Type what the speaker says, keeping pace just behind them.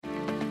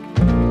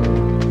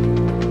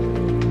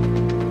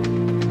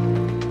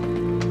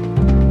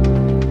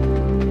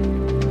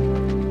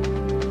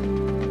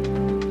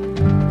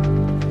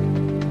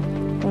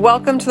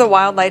Welcome to the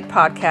Wild Light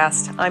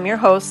Podcast. I'm your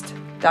host,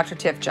 Dr.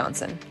 Tiff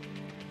Johnson.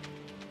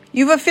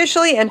 You've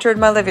officially entered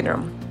my living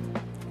room,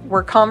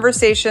 where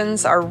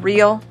conversations are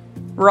real,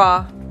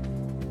 raw,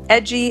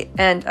 edgy,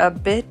 and a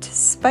bit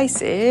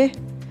spicy.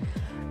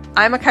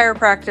 I'm a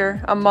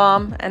chiropractor, a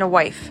mom, and a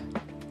wife.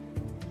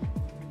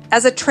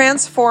 As a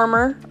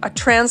transformer, a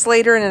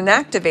translator, and an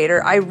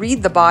activator, I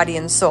read the body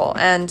and soul,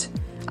 and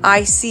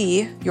I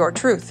see your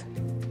truth.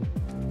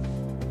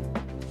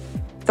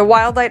 The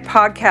Wild Light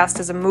Podcast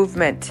is a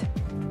movement.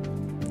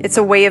 It's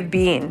a way of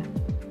being.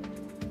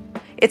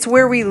 It's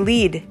where we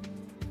lead,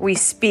 we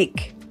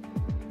speak,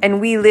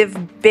 and we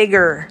live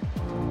bigger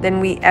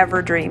than we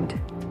ever dreamed.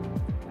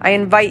 I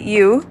invite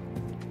you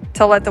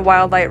to let the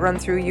wild light run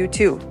through you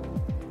too,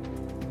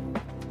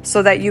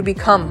 so that you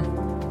become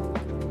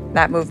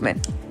that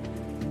movement.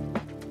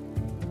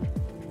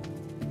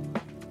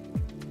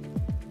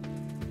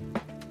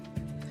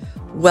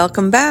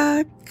 Welcome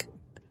back.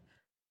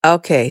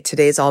 Okay,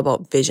 today's all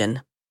about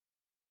vision.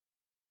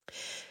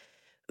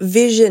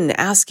 Vision,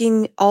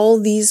 asking all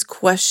these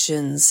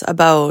questions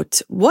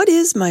about what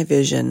is my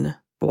vision?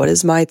 What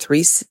is my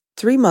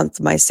 3-month,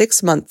 my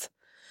 6-month,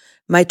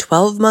 my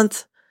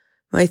 12-month,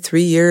 my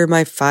 3-year,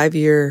 my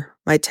 5-year,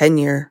 my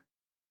 10-year?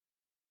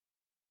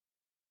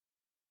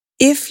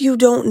 If you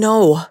don't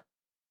know,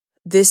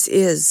 this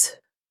is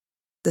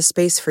the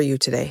space for you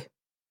today.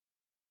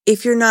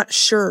 If you're not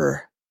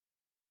sure,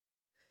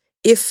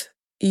 if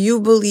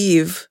you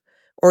believe,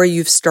 or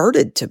you've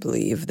started to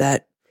believe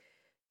that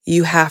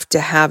you have to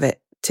have it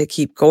to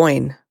keep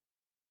going,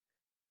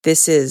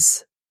 this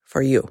is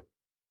for you.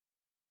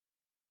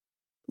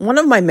 One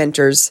of my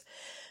mentors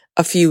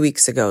a few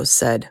weeks ago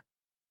said,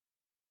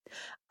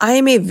 I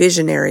am a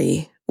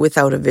visionary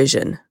without a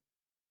vision.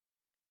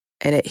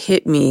 And it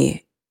hit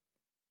me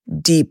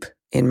deep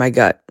in my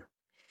gut.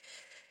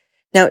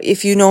 Now,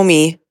 if you know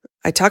me,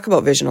 I talk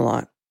about vision a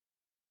lot.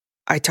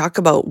 I talk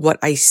about what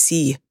I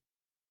see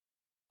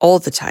all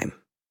the time.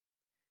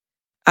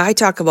 I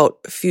talk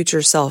about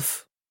future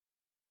self,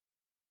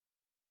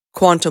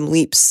 quantum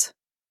leaps,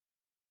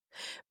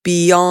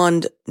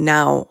 beyond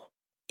now,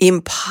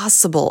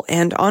 impossible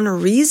and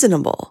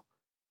unreasonable.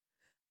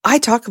 I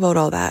talk about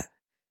all that,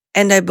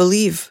 and I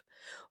believe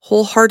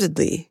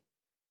wholeheartedly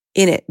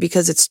in it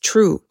because it's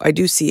true. I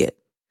do see it.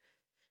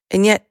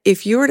 And yet,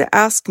 if you were to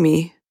ask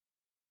me,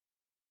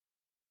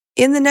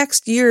 in the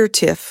next year,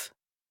 Tiff,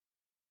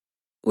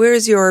 where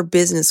is your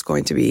business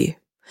going to be?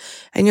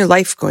 And your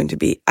life going to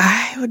be?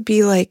 I would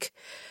be like,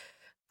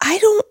 I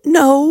don't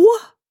know.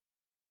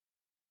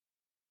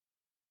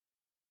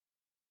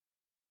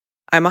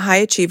 I'm a high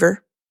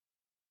achiever.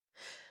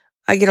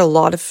 I get a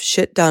lot of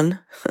shit done.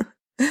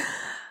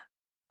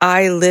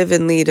 I live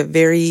and lead a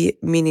very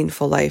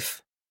meaningful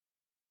life.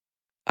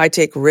 I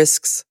take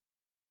risks.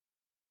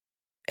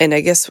 And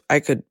I guess I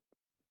could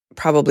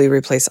probably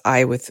replace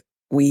I with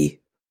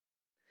we.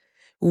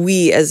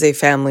 We as a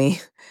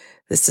family,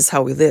 this is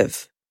how we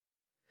live.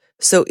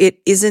 So it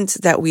isn't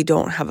that we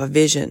don't have a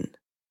vision.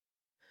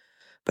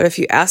 But if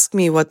you ask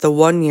me what the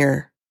 1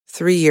 year,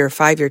 3 year,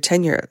 5 year,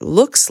 10 year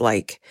looks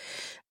like,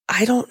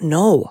 I don't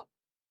know.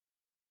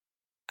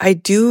 I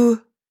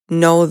do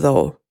know,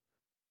 though,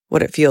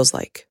 what it feels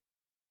like.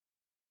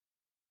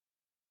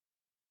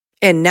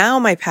 And now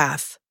my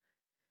path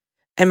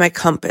and my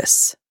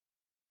compass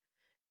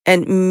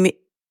and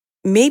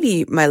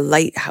maybe my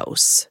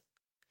lighthouse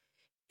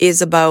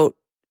is about,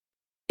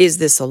 is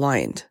this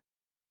aligned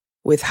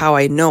with how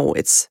I know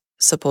it's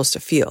supposed to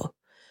feel?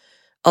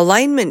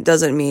 Alignment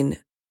doesn't mean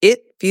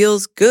it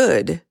feels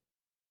good.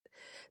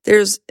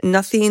 There's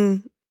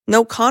nothing,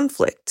 no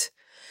conflict.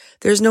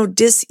 There's no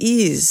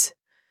dis-ease.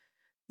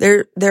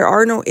 There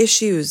are no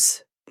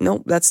issues.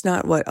 Nope, that's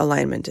not what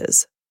alignment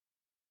is.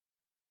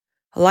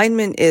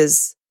 Alignment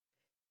is,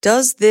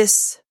 does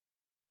this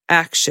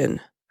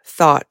action,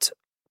 thought,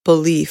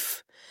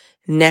 belief,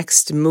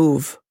 next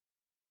move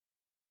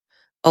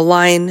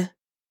align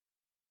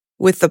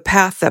with the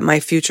path that my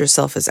future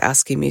self is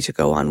asking me to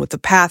go on, with the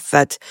path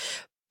that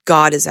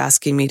God is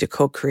asking me to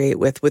co-create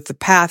with the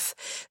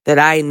path that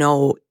I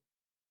know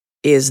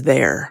is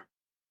there?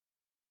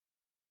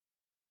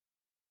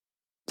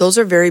 Those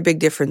are very big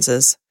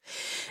differences.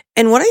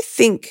 And what I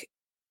think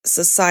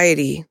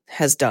society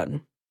has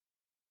done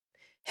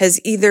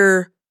has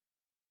either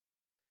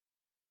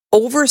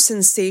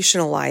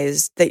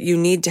over-sensationalized that you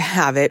need to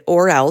have it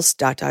or else, ...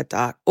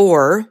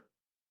 or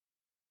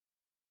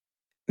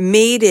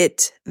made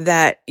it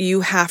that you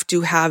have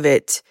to have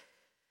it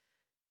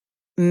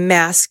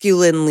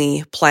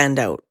masculinely planned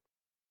out.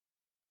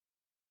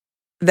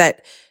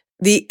 That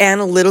the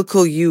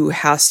analytical you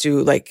has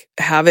to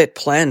have it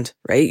planned,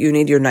 right? You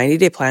need your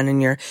 90-day plan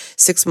and your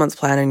 6-month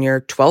plan and your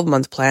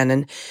 12-month plan.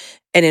 And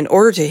in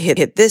order to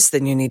hit this,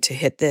 then you need to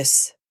hit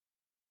this.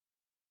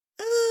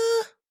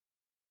 I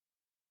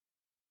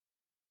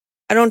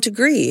don't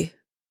agree.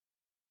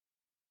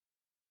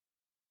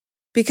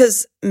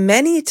 Because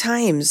many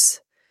times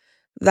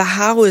the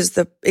how is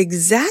the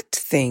exact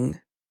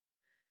thing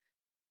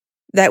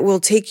that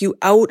will take you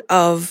out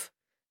of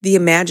the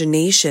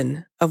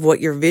imagination of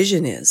what your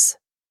vision is.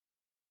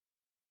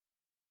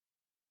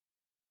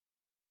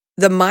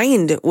 The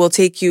mind will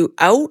take you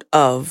out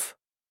of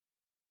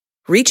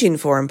reaching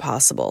for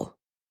impossible.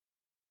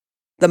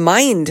 The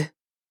mind,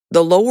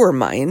 the lower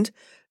mind,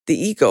 the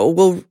ego,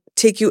 will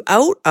take you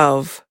out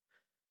of,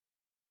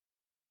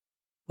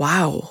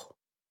 wow,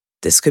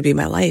 this could be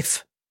my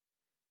life.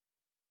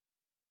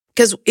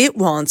 Because it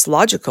wants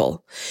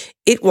logical.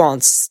 It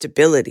wants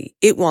stability.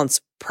 It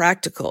wants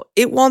practical.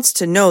 It wants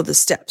to know the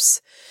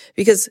steps.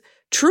 Because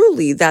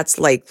truly, that's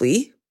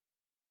likely,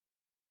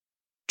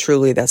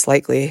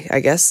 I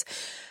guess.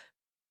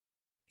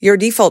 Your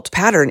default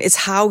pattern is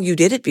how you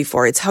did it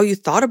before. It's how you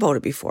thought about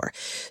it before.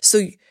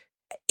 So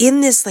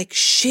in this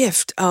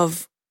shift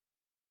of,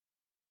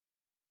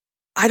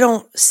 I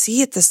don't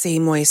see it the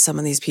same way some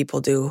of these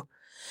people do.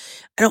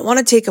 I don't want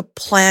to take a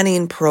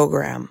planning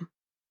program.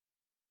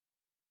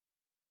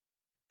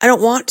 I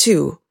don't want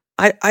to.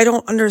 I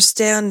don't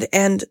understand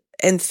and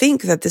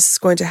think that this is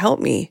going to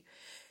help me.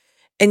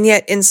 And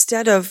yet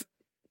instead of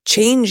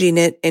changing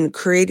it and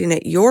creating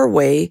it your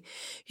way,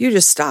 you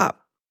just stop.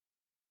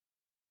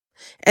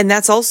 And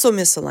that's also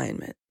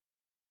misalignment.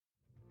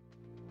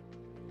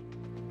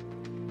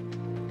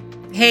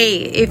 Hey,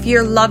 if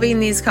you're loving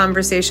these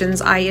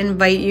conversations, I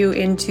invite you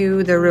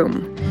into the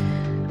room.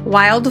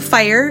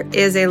 Wildfire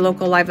is a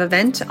local live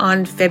event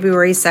on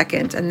February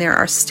 2nd, and there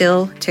are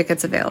still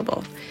tickets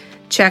available.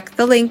 Check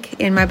the link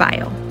in my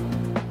bio.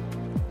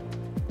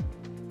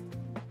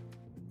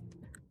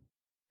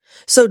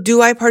 So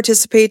do I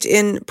participate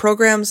in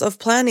programs of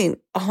planning?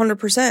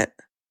 100%.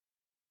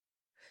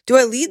 Do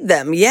I lead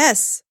them?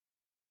 Yes.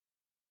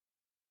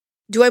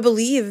 Do I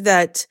believe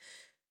that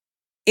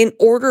in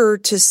order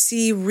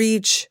to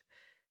reach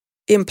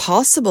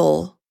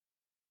impossible,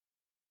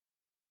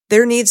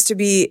 there needs to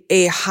be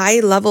a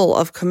high level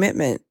of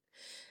commitment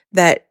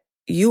that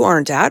you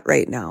aren't at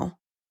right now?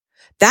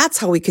 That's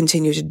how we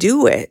continue to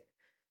do it.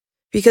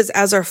 Because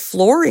as our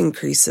floor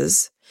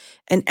increases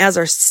and as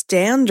our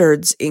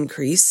standards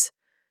increase,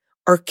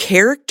 our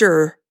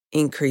character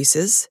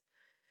increases,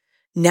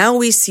 now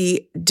we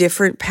see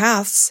different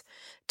paths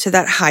to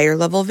that higher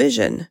level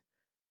vision,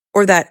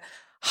 or that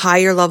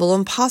higher level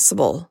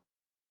impossible,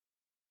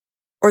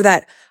 or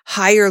that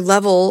higher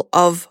level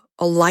of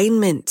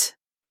alignment.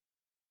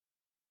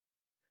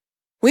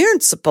 We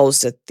aren't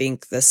supposed to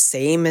think the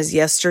same as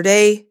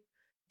yesterday,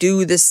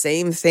 do the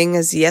same thing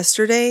as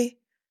yesterday.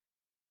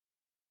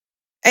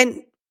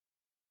 And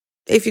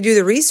if you do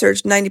the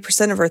research,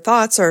 90% of our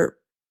thoughts are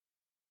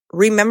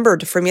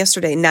remembered from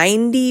yesterday.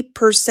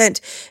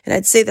 90%. And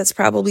I'd say that's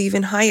probably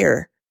even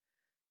higher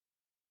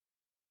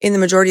in the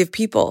majority of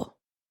people.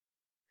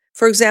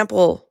 For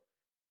example,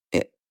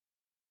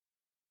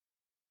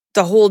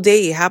 the whole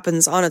day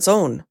happens on its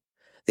own.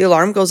 The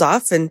alarm goes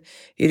off and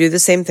you do the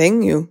same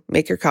thing. You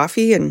make your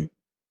coffee and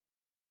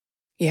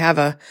you have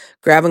a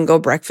grab and go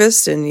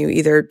breakfast, and you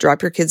either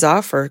drop your kids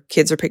off, or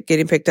kids are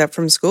getting picked up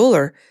from school,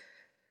 or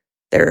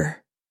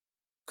they're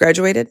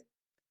graduated.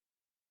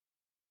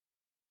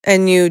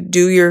 And you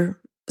do your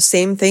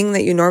same thing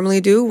that you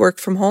normally do, work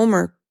from home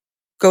or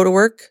go to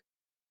work,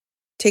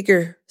 take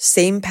your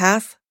same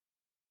path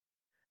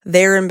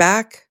there and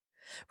back,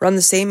 run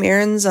the same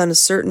errands on a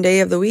certain day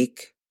of the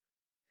week,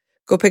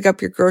 go pick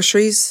up your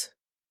groceries,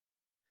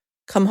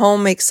 come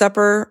home, make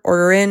supper,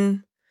 order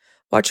in,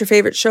 watch your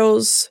favorite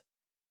shows,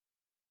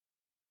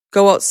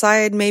 go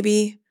outside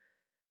maybe,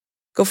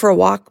 go for a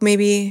walk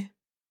maybe,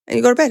 and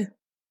you go to bed.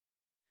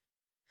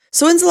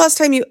 So when's the last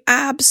time you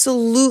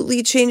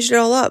absolutely changed it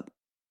all up?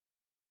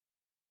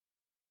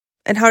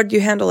 And how did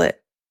you handle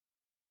it?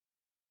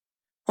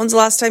 When's the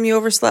last time you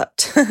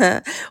overslept?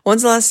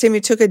 When's the last time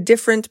you took a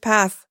different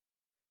path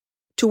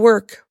to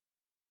work?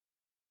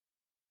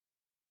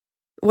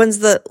 When's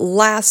the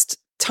last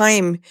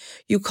time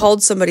you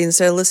called somebody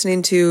instead of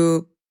listening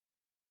to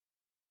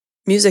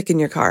music in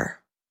your car?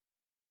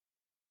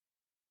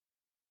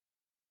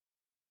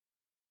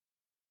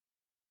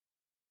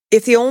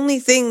 If the only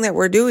thing that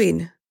we're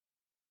doing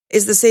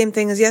is the same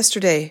thing as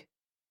yesterday,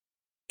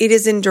 it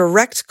is in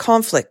direct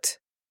conflict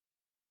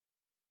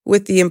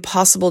with the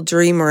impossible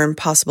dream or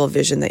impossible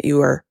vision that you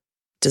are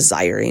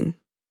desiring.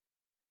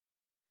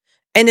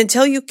 And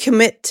until you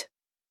commit,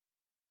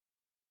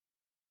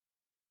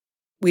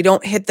 we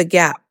don't hit the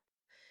gap.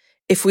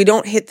 If we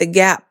don't hit the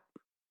gap,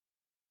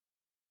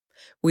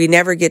 we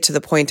never get to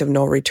the point of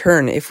no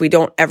return. If we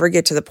don't ever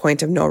get to the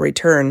point of no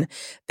return,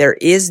 there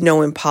is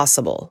no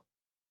impossible.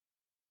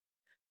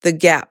 The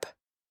gap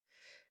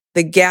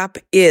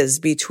is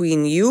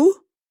between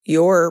you,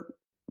 your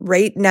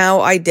right now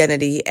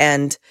identity,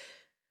 and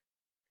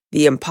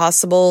the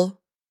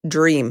impossible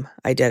dream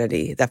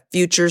identity, the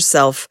future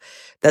self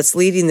that's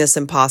leading this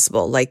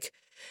impossible. Like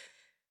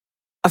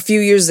a few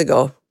years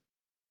ago,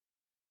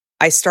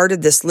 I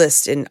started this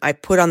list and I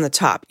put on the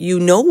top,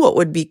 what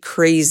would be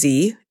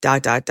crazy, ...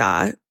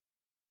 And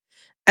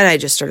I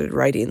just started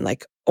writing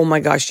oh my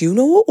gosh,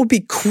 what would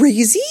be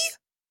crazy?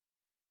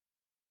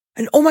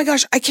 And oh my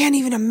gosh, I can't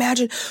even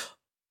imagine.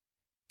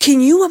 Can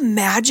you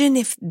imagine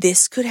if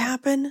this could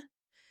happen?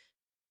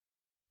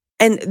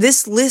 And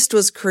this list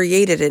was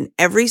created in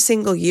every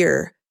single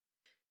year.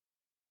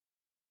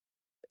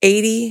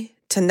 80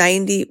 to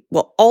 90,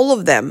 well, all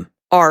of them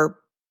are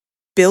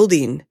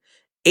building.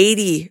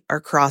 80 are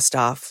crossed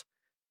off.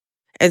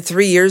 And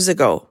 3 years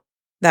ago,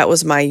 that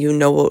was my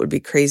what would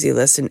be crazy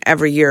list. And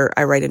every year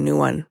I write a new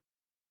one.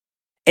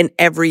 And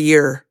every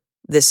year,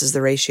 this is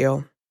the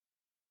ratio.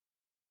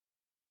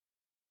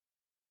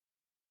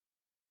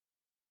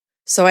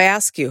 So I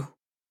ask you,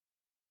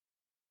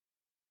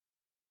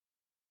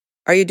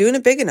 are you doing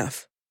it big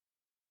enough?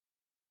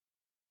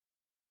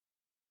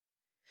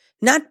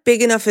 Not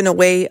big enough in a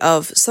way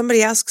of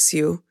somebody asks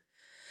you,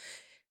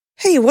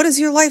 hey, what does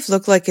your life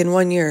look like in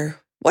 1 year?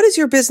 What does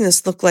your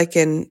business look like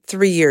in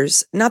 3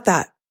 years? Not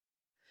that,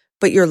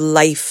 but your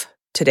life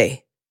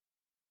today.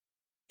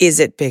 Is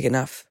it big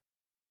enough?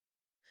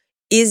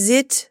 Is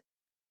it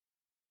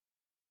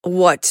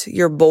what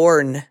you're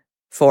born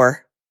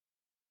for?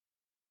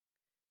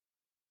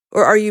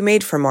 Or are you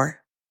made for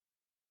more?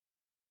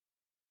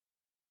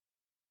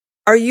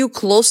 Are you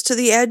close to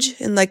the edge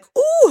and like,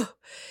 ooh,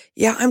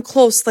 yeah, I'm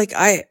close. Like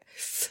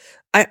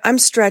I'm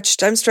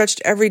stretched. I'm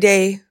stretched every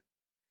day.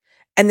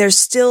 And there's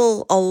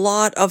still a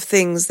lot of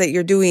things that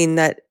you're doing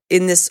that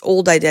in this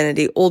old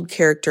identity, old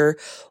character,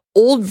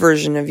 old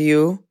version of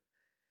you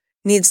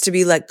needs to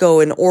be let go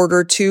in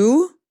order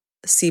to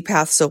see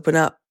paths open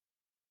up.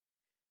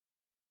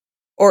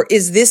 Or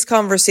is this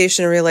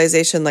conversation a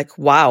realization like,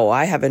 wow,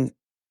 I haven't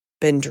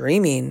been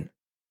dreaming.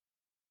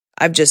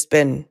 I've just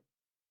been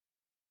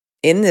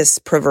in this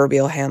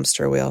proverbial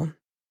hamster wheel.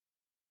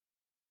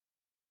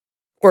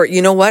 Or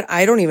you know what?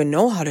 I don't even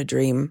know how to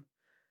dream.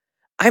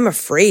 I'm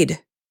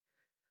afraid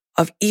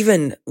of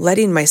even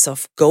letting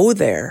myself go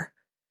there.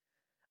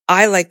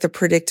 I like the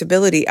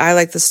predictability. I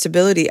like the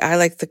stability. I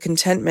like the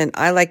contentment.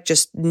 I like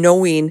just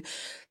knowing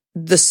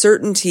the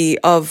certainty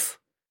of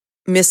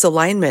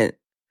misalignment,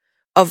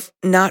 of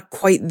not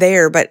quite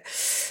there. But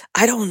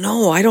I don't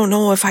know. I don't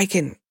know if I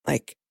can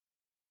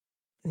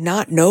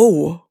not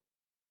know.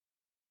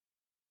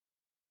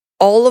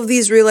 All of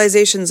these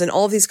realizations and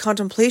all these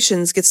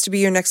contemplations gets to be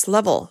your next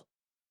level.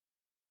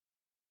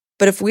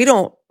 But if we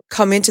don't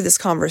come into this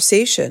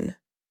conversation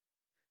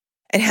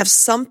and have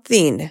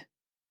something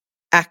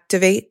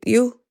activate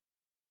you,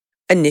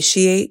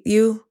 initiate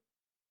you,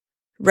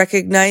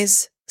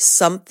 recognize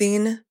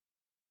something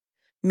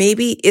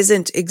maybe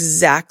isn't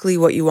exactly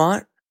what you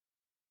want,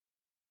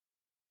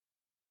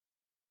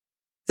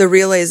 the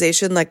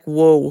realization like,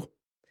 whoa,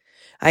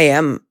 I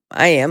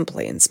am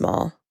playing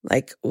small.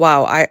 Like,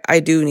 wow, I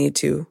do need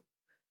to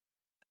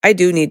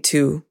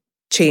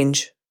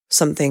change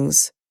some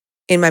things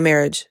in my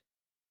marriage,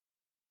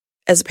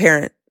 as a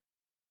parent,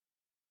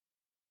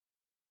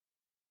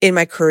 in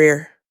my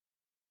career,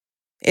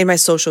 in my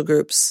social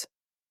groups,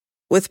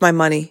 with my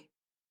money,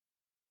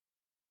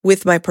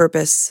 with my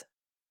purpose.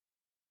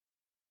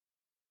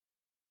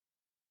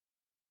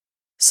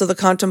 So the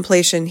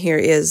contemplation here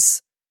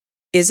is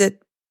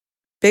it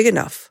big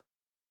enough?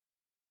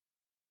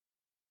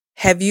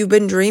 Have you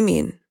been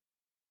dreaming?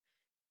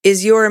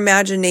 Is your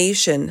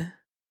imagination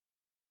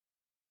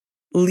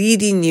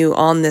leading you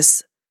on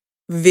this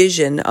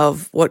vision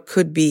of what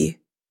could be?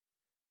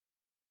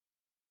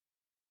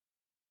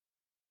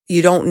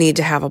 You don't need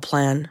to have a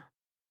plan.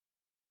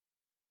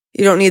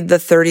 You don't need the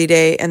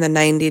 30-day and the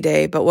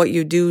 90-day, but what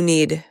you do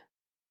need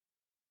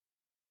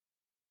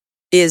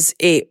is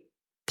a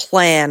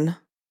plan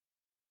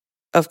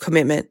of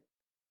commitment.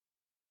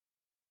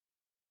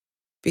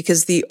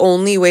 Because the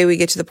only way we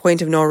get to the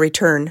point of no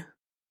return,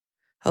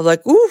 of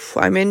like, oof,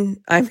 I'm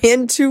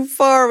in too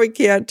far. We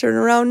can't turn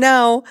around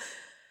now.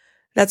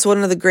 That's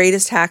one of the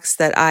greatest hacks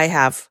that I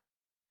have.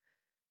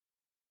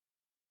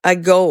 I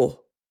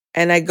go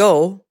and I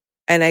go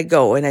and I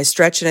go and I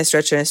stretch and I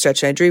stretch and I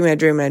stretch and I dream and I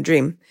dream and I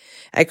dream.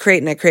 I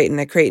create and I create and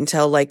I create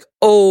until like,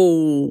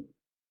 oh,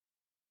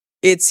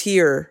 it's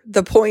here.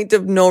 The point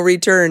of no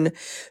return.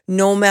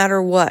 No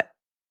matter what,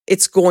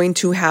 it's going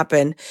to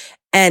happen.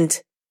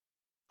 And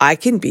I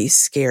can be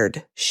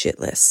scared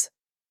shitless.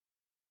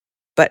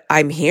 But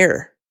I'm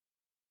here.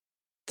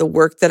 The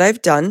work that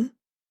I've done,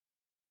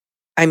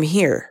 I'm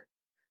here.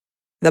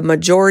 The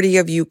majority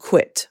of you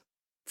quit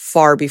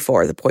far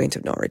before the point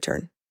of no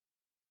return.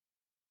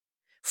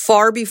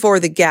 Far before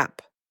the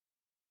gap,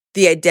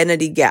 the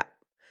identity gap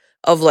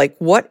of like,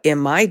 what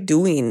am I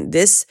doing?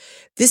 This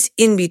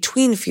in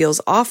between feels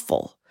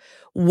awful.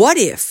 What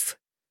if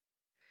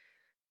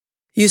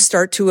you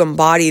start to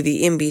embody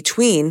the in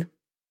between,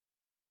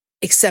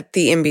 accept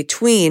the in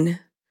between,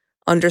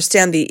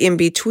 understand the in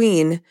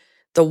between?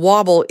 The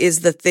wobble is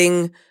the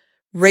thing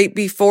right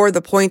before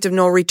the point of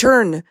no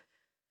return.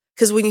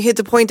 Because when you hit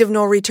the point of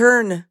no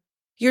return,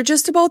 you're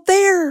just about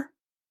there.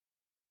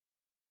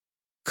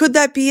 Could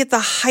that be at the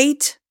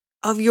height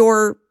of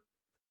your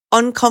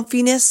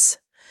uncomfiness?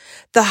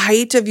 The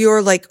height of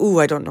your like, ooh,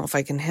 I don't know if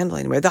I can handle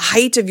it anymore. The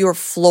height of your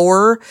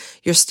floor,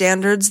 your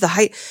standards, the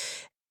height.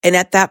 And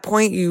at that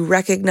point you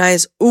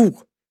recognize,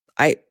 ooh,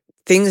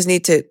 things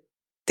need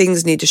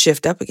to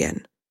shift up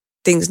again.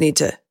 Things need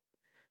to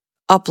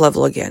up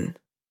level again.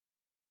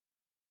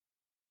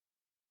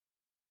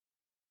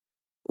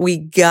 We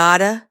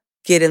gotta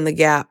get in the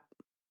gap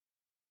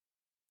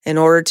in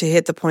order to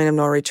hit the point of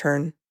no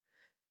return,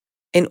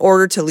 in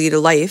order to lead a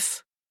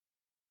life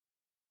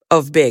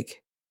of big,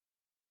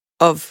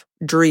 of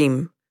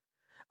dream,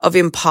 of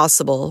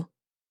impossible.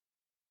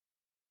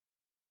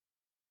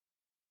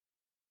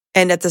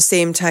 And at the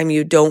same time,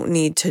 you don't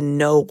need to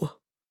know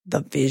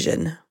the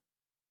vision.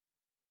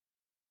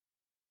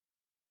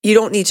 You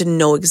don't need to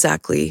know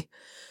exactly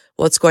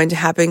what's going to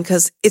happen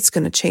because it's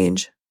going to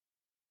change.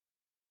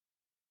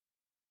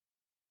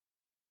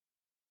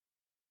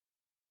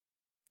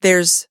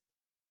 There's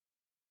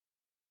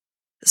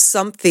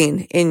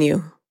something in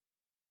you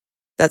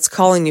that's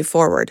calling you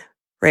forward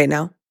right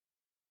now.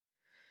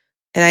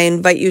 And I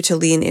invite you to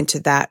lean into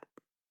that.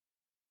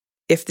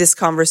 If this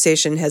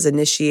conversation has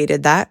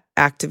initiated that,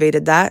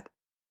 activated that,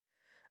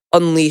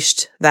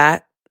 unleashed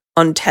that,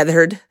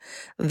 untethered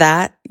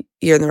that,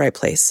 you're in the right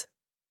place.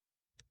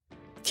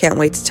 Can't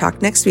wait to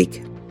talk next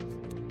week.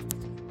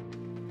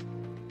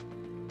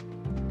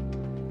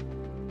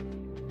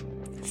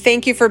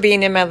 Thank you for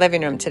being in my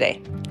living room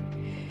today.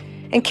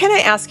 And can I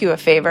ask you a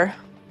favor?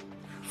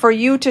 For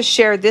you to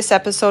share this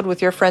episode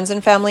with your friends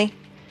and family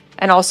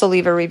and also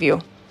leave a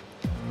review.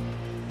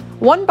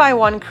 One by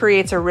one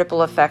creates a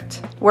ripple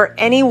effect where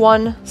any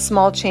one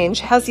small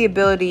change has the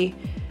ability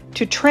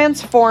to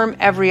transform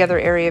every other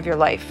area of your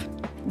life.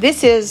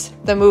 This is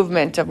the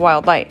movement of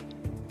Wild Light.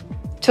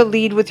 To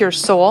lead with your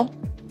soul,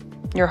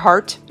 your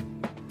heart,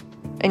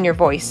 and your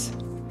voice.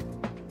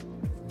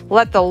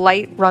 Let the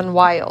light run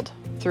wild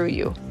through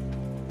you.